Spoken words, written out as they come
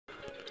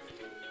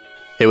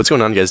Hey, what's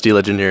going on, guys?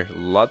 D-Legend here.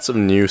 Lots of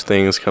new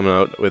things coming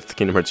out with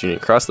Kingdom Hearts Union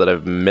Cross that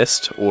I've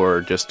missed or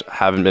just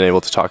haven't been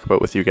able to talk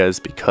about with you guys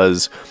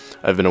because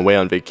I've been away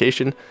on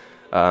vacation.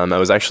 I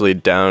was actually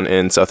down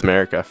in South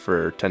America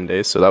for 10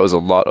 days, so that was a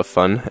lot of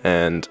fun.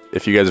 And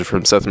if you guys are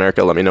from South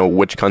America, let me know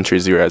which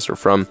countries you guys are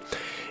from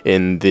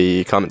in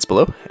the comments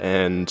below.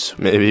 And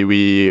maybe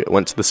we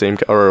went to the same,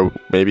 or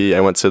maybe I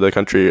went to the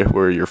country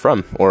where you're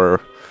from,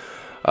 or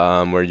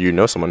where you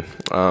know someone.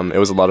 It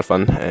was a lot of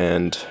fun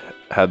and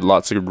had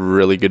lots of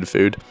really good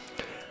food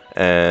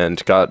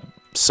and got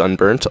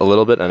sunburnt a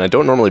little bit. And I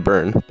don't normally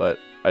burn, but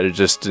I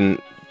just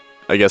didn't.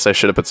 I guess I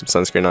should have put some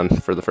sunscreen on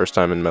for the first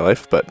time in my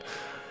life, but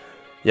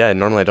yeah,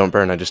 normally I don't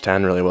burn, I just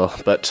tan really well.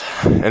 But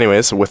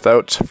anyways,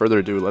 without further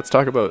ado, let's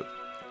talk about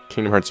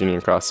Kingdom Hearts Union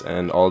Cross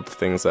and all the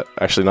things that,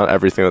 actually not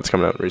everything that's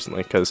coming out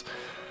recently, because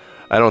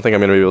I don't think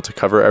I'm going to be able to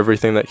cover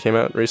everything that came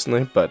out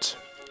recently, but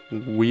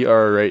we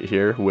are right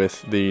here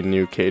with the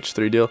new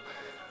KH3 deal.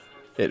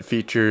 It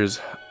features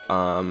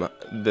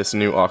this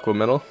new Aqua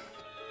medal,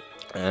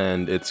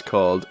 and it's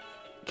called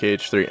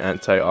KH3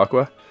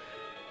 Anti-Aqua,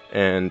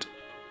 and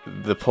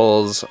the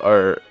pulls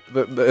are,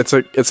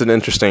 it's an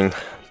interesting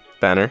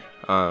banner.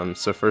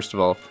 So first of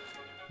all,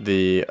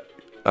 the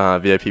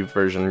VIP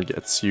version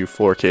gets you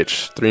 4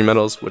 KH3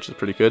 medals, which is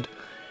pretty good,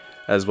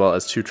 as well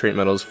as 2 trait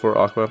medals for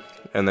Aqua,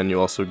 and then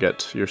you also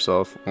get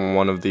yourself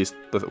one of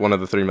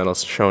the 3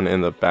 medals shown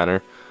in the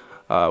banner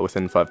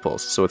within 5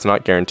 pulls. So it's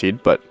not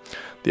guaranteed, but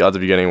the odds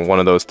of you getting one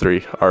of those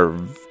 3 are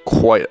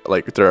quite,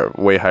 like, they're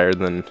way higher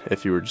than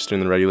if you were just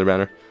doing the regular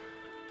banner.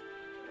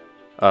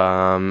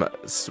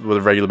 With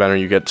a regular banner,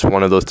 you get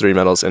one of those 3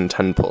 medals in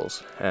 10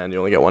 pulls, and you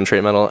only get 1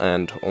 trait medal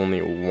and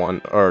only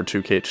 1 or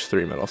 2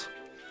 KH3 medals.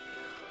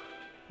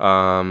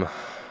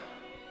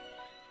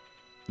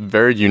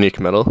 Very unique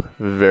medal,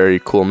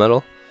 very cool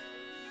medal.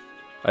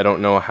 I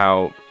don't know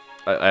how,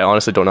 I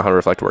honestly don't know how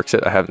Reflect works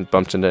it. I haven't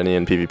bumped into any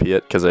in PvP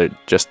yet because I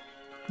just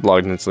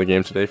logged into the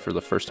game today for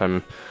the first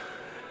time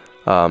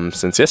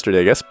since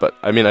yesterday, I guess. But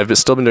I mean, I've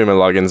still been doing my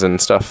logins and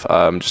stuff,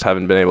 just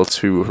haven't been able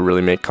to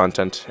really make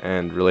content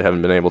and really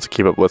haven't been able to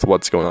keep up with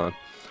what's going on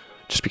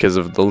just because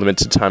of the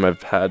limited time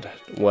I've had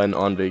when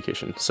on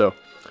vacation. So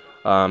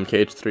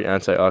KH3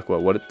 Anti-Aqua,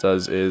 what it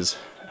does is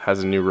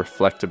has a new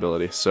reflect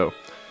ability. So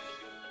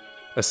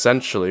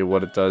essentially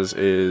what it does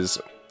is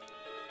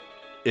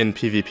in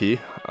PvP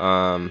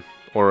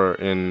or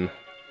in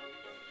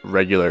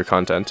regular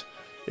content,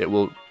 it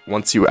will,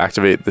 once you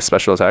activate the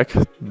special attack,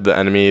 the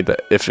enemy,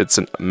 if it's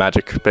a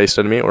magic based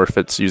enemy or if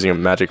it's using a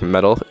magic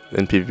medal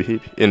in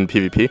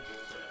PvP,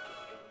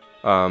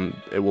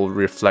 it will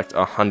reflect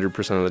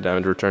 100% of the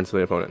damage returned to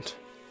the opponent.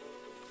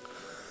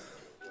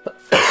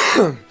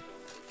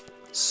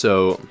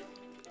 So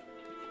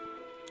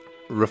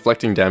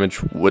reflecting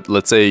damage would,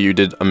 let's say you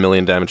did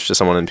 1,000,000 damage to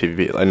someone in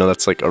PvP. I know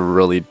that's like a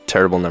really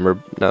terrible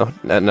number now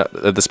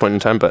at this point in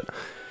time, but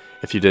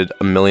if you did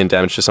 1,000,000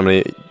 damage to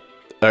somebody,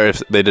 or if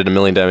they did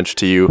 1,000,000 damage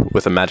to you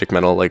with a magic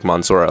medal like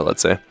Monsora,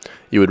 let's say,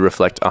 you would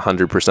reflect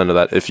 100% of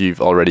that if you've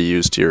already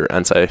used your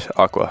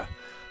Anti-Aqua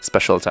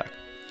special attack.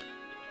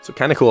 So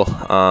kind of cool.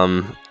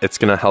 It's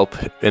going to help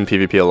in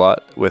PvP a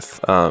lot with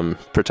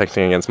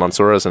protecting against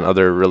Monsoras and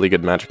other really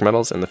good magic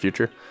medals in the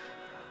future.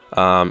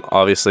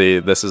 Obviously,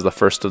 this is the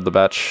first of the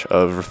batch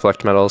of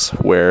reflect medals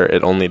where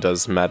it only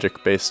does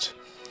magic-based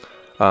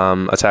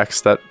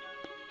attacks that,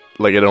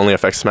 like, it only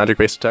affects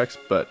magic-based attacks,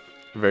 but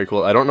very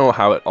cool. I don't know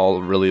how it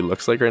all really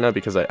looks like right now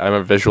because I'm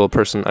a visual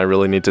person. I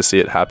really need to see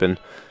it happen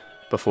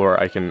before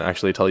I can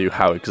actually tell you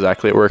how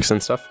exactly it works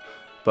and stuff.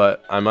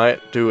 But I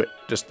might do it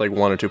just like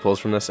 1 or 2 pulls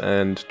from this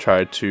and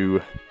try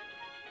to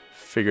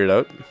figure it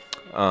out.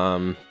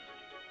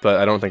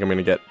 But I don't think I'm going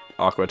to get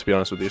Aqua, to be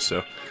honest with you.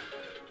 So,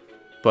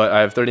 but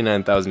I have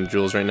 39,000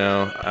 jewels right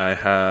now. I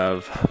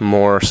have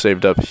more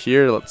saved up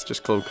here. Let's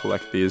just go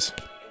collect these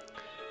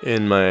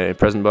in my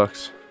present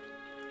box.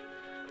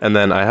 And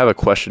then I have a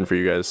question for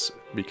you guys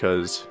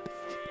because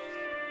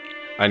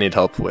I need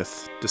help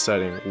with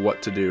deciding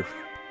what to do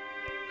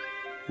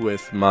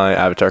with my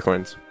avatar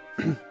coins.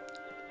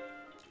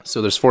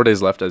 So there's 4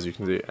 days left, as you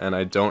can see, and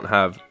I don't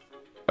have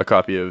a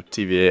copy of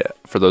TVA.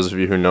 For those of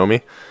you who know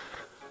me,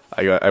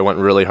 I went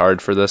really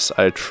hard for this.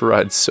 I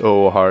tried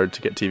so hard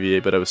to get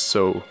TVA, but I was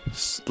so,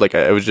 like,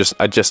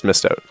 I just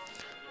missed out.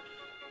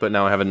 But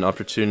now I have an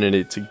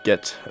opportunity to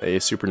get a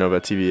Supernova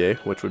TVA,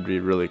 which would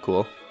be really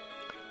cool.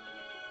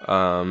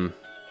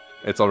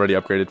 It's already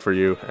upgraded for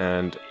you,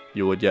 and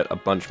you would get a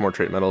bunch more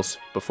trait medals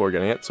before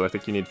getting it. So I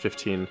think you need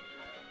 15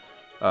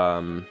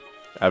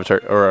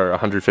 avatar or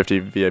 150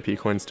 VIP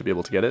coins to be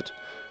able to get it.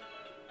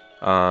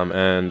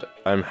 And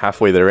I'm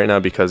halfway there right now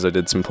because I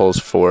did some pulls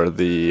for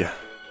the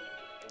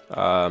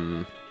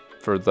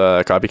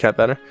copycat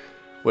banner,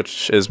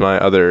 which is my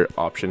other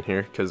option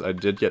here because I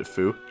did get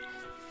Fu.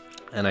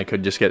 And I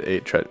could just get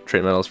 8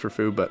 trait medals for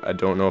Fu, but I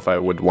don't know if I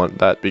would want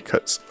that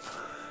because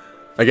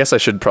I guess I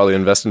should probably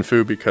invest in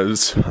Fu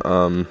because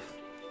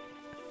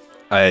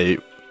I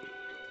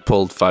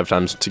pulled 5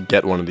 times to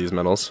get one of these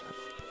medals,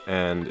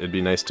 and it'd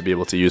be nice to be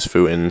able to use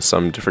Fu in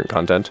some different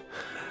content.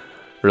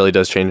 Really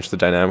does change the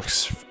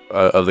dynamics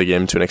of the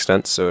game to an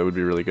extent, so it would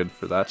be really good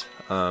for that.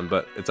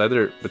 But it's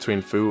either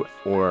between Fu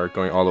or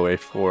going all the way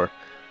for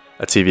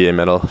a TVA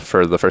medal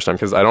for the first time,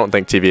 because I don't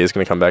think TVA is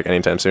going to come back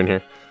anytime soon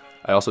here.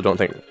 I also don't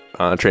think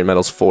trait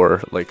medals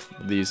for like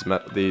these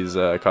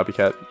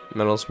copycat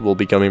medals will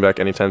be coming back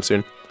anytime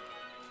soon.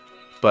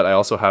 But I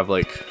also have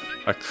like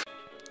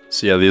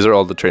so yeah, these are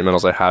all the trait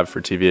medals I have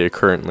for TVA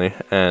currently,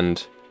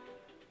 and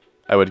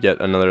I would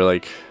get another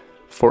like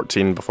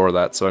 14 before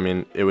that. So I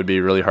mean, it would be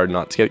really hard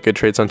not to get good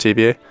traits on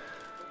TVA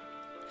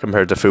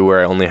compared to Fu, where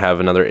I only have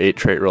another 8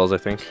 trait rolls, I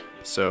think.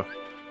 So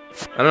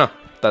I don't know.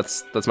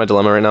 That's my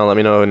dilemma right now. Let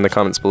me know in the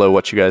comments below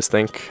what you guys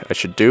think I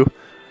should do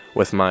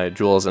with my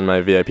jewels and my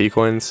VIP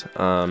coins.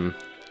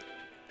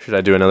 Should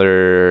I do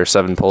another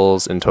 7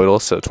 pulls in total,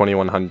 so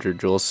 2100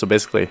 jewels? So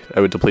basically, I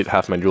would deplete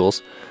half my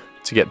jewels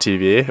to get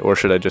TVA, or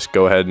should I just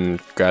go ahead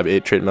and grab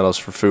 8 trait medals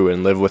for Fu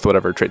and live with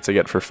whatever traits I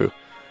get for Fu?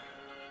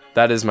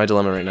 That is my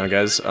dilemma right now,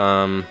 guys.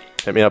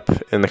 Hit me up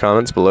in the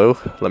comments below.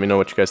 Let me know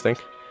what you guys think.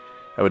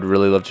 I would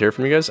really love to hear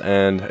from you guys,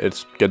 and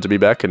it's good to be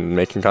back and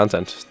making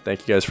content.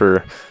 Thank you guys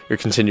for your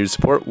continued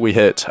support. We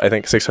hit, I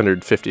think,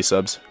 650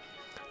 subs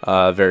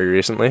very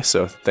recently,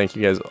 so thank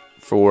you guys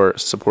for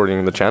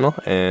supporting the channel,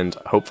 and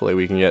hopefully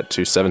we can get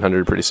to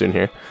 700 pretty soon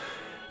here,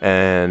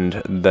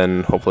 and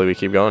then hopefully we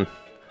keep going.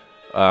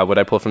 Would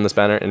I pull from this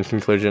banner in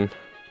conclusion?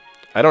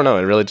 I don't know.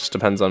 It really just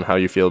depends on how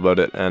you feel about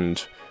it,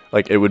 and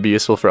like it would be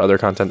useful for other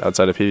content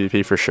outside of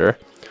PvP for sure.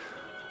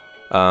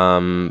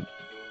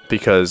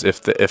 Because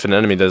if an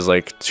enemy does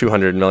like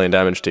 200 million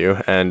damage to you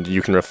and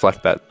you can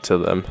reflect that to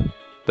them,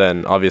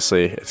 then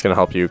obviously it's gonna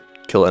help you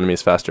kill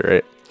enemies faster,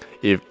 right?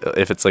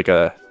 If it's like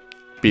a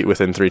beat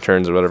within 3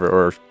 turns or whatever,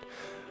 or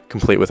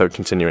complete without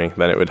continuing,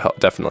 then it would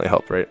definitely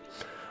help, right?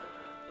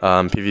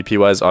 PvP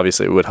wise,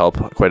 obviously it would help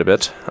quite a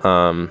bit.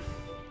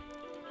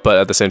 But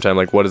at the same time,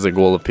 like, what is the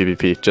goal of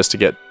PvP? Just to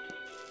get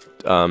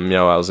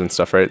meow wows and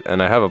stuff, right?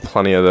 And I have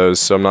plenty of those,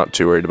 so I'm not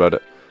too worried about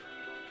it.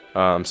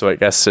 So I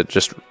guess it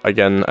just,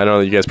 again, I know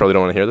you guys probably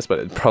don't want to hear this, but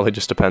it probably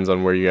just depends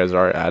on where you guys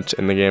are at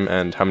in the game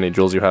and how many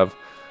jewels you have.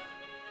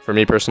 For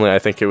me personally, I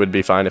think it would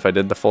be fine if I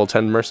did the full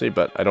 10 Mercy,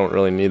 but I don't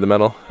really need the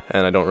medal,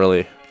 and I don't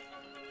really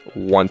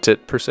want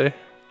it per se,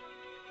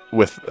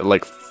 with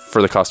like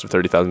for the cost of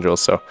 30,000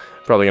 jewels, so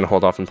probably gonna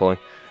hold off on pulling.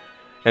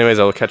 Anyways,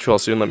 I will catch you all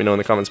soon. Let me know in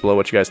the comments below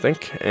what you guys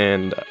think,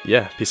 and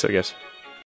yeah, peace out, guys.